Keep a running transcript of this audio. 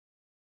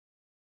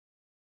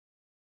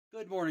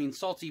Good morning,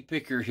 Salty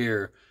Picker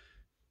here.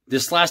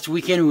 This last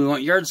weekend we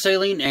went yard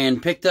sailing and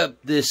picked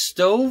up this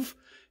stove,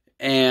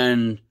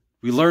 and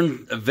we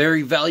learned a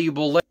very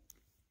valuable lesson.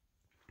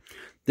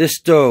 This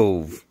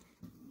stove,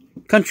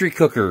 country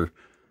cooker,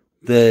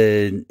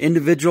 the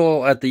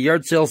individual at the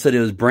yard sale said it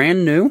was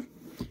brand new.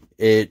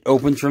 It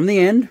opens from the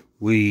end.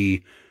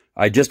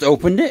 I just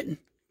opened it,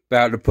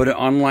 about to put it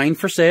online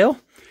for sale,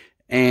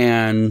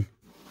 and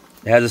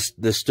it has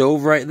the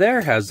stove right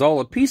there, has all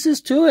the pieces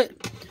to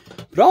it.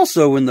 But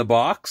also in the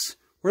box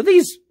were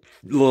these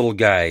little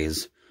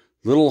guys,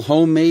 little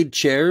homemade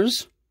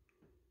chairs,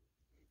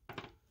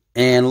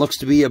 and looks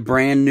to be a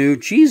brand new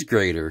cheese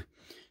grater.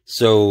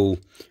 So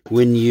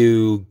when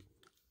you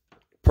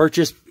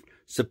purchase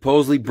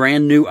supposedly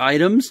brand new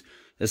items,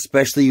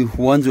 especially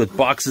ones with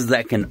boxes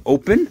that can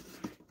open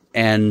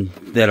and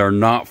that are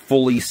not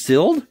fully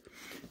sealed,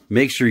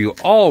 make sure you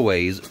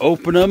always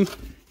open them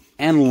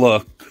and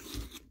look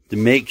to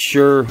make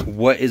sure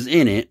what is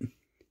in it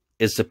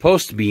is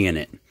supposed to be in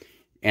it,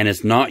 and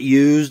it's not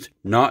used,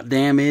 not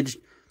damaged,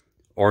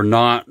 or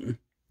not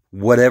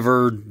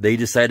whatever they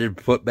decided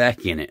to put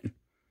back in it.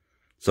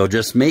 So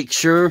just make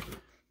sure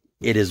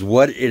it is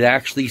what it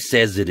actually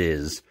says it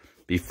is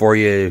before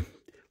you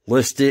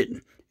list it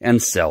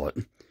and sell it.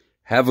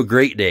 Have a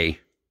great day.